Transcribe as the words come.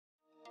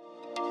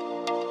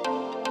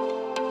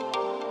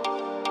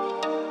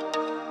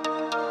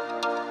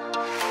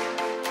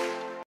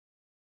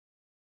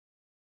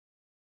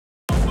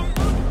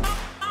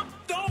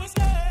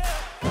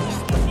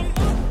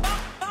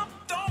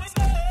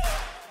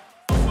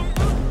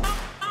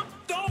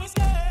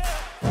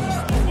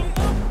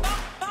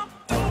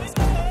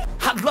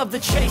love the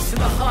chase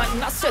and the hunt,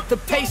 and I set the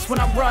pace when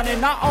I'm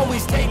running. I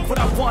always take what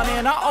I want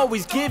and I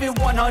always give it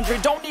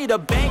 100. Don't need a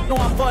bank, no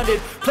I'm funded.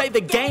 Play the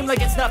game like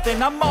it's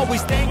nothing. I'm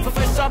always thankful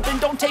for something.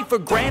 Don't take for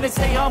granted,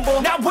 stay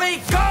humble. Now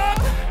wake up,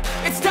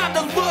 it's time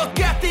to look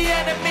at the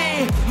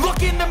enemy.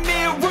 Look in the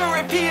mirror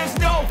if he is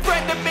no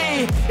friend to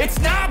me.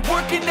 It's not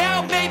working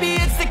out, maybe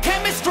it's the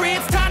chemistry.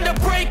 It's time to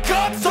break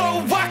up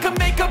so I can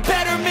make a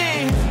better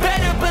me.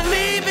 Better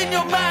believe in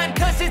your mind,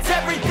 cause it's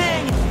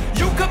everything.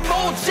 You can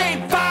mold,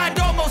 shape, find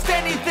almost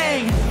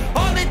anything.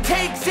 All it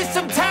takes is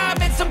some time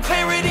and some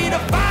clarity to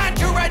find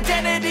your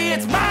identity.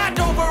 It's mind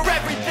over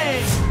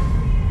everything.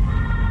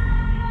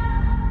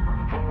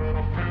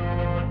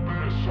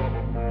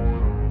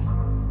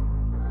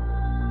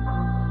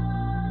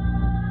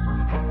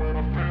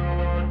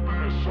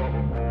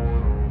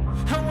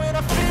 And when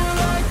I feel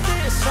like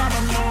this, I'm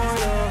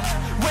immortal.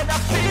 When I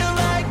feel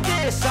like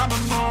this, I'm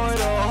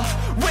immortal.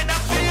 When I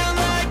feel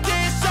like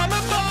this, I'm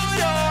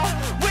immortal.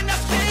 When I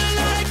feel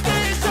like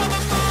this, I'm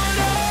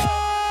immortal.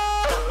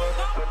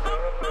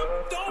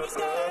 Don't be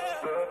scared.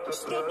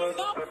 Just give me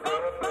up.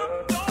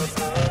 Don't be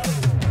scared.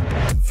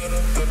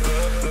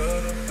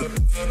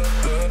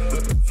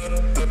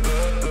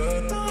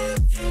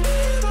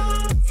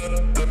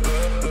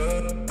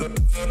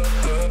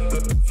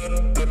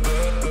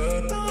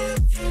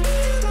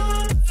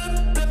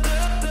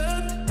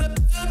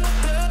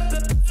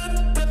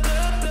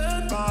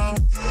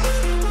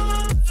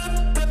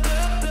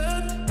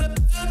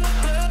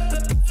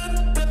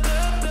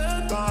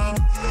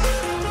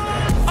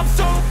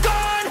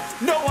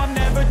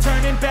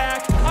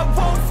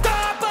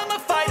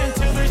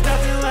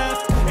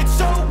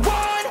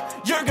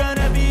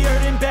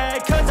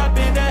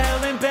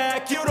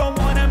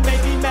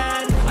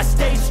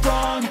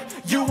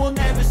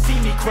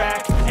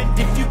 And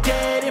if you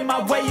get in my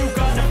way, you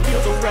gonna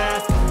feel the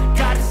wrath.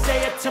 Gotta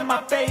say it to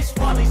my face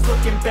while he's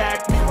looking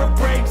back. Mirror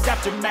breaks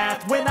after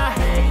math. When I